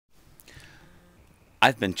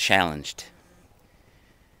I've been challenged.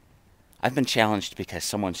 I've been challenged because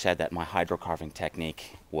someone said that my hydrocarving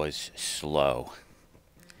technique was slow.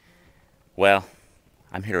 Well,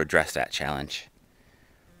 I'm here to address that challenge.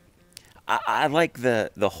 I like the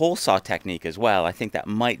hole saw technique as well. I think that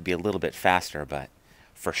might be a little bit faster, but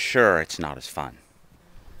for sure it's not as fun.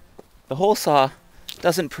 The hole saw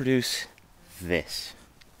doesn't produce this.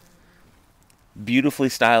 Beautifully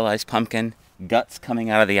stylized pumpkin, guts coming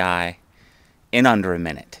out of the eye, in under a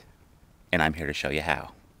minute. And I'm here to show you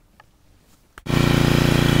how.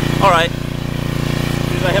 Alright, as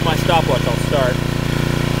soon as I hit my stopwatch, I'll start.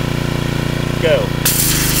 Go.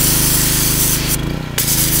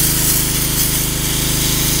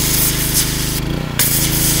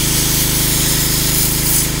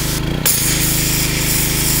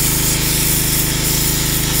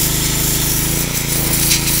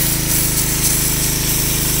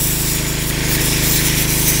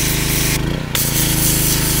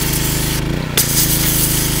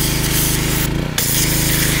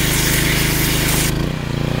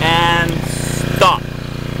 And stop.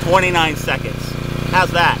 29 seconds. How's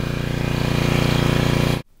that?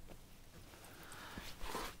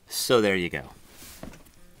 So there you go.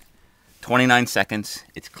 29 seconds.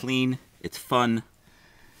 It's clean. It's fun.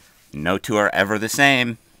 No two are ever the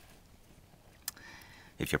same.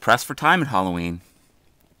 If you're pressed for time at Halloween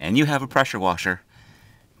and you have a pressure washer,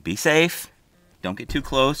 be safe. Don't get too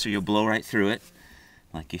close or you'll blow right through it,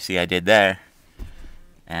 like you see I did there.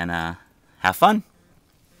 And have fun.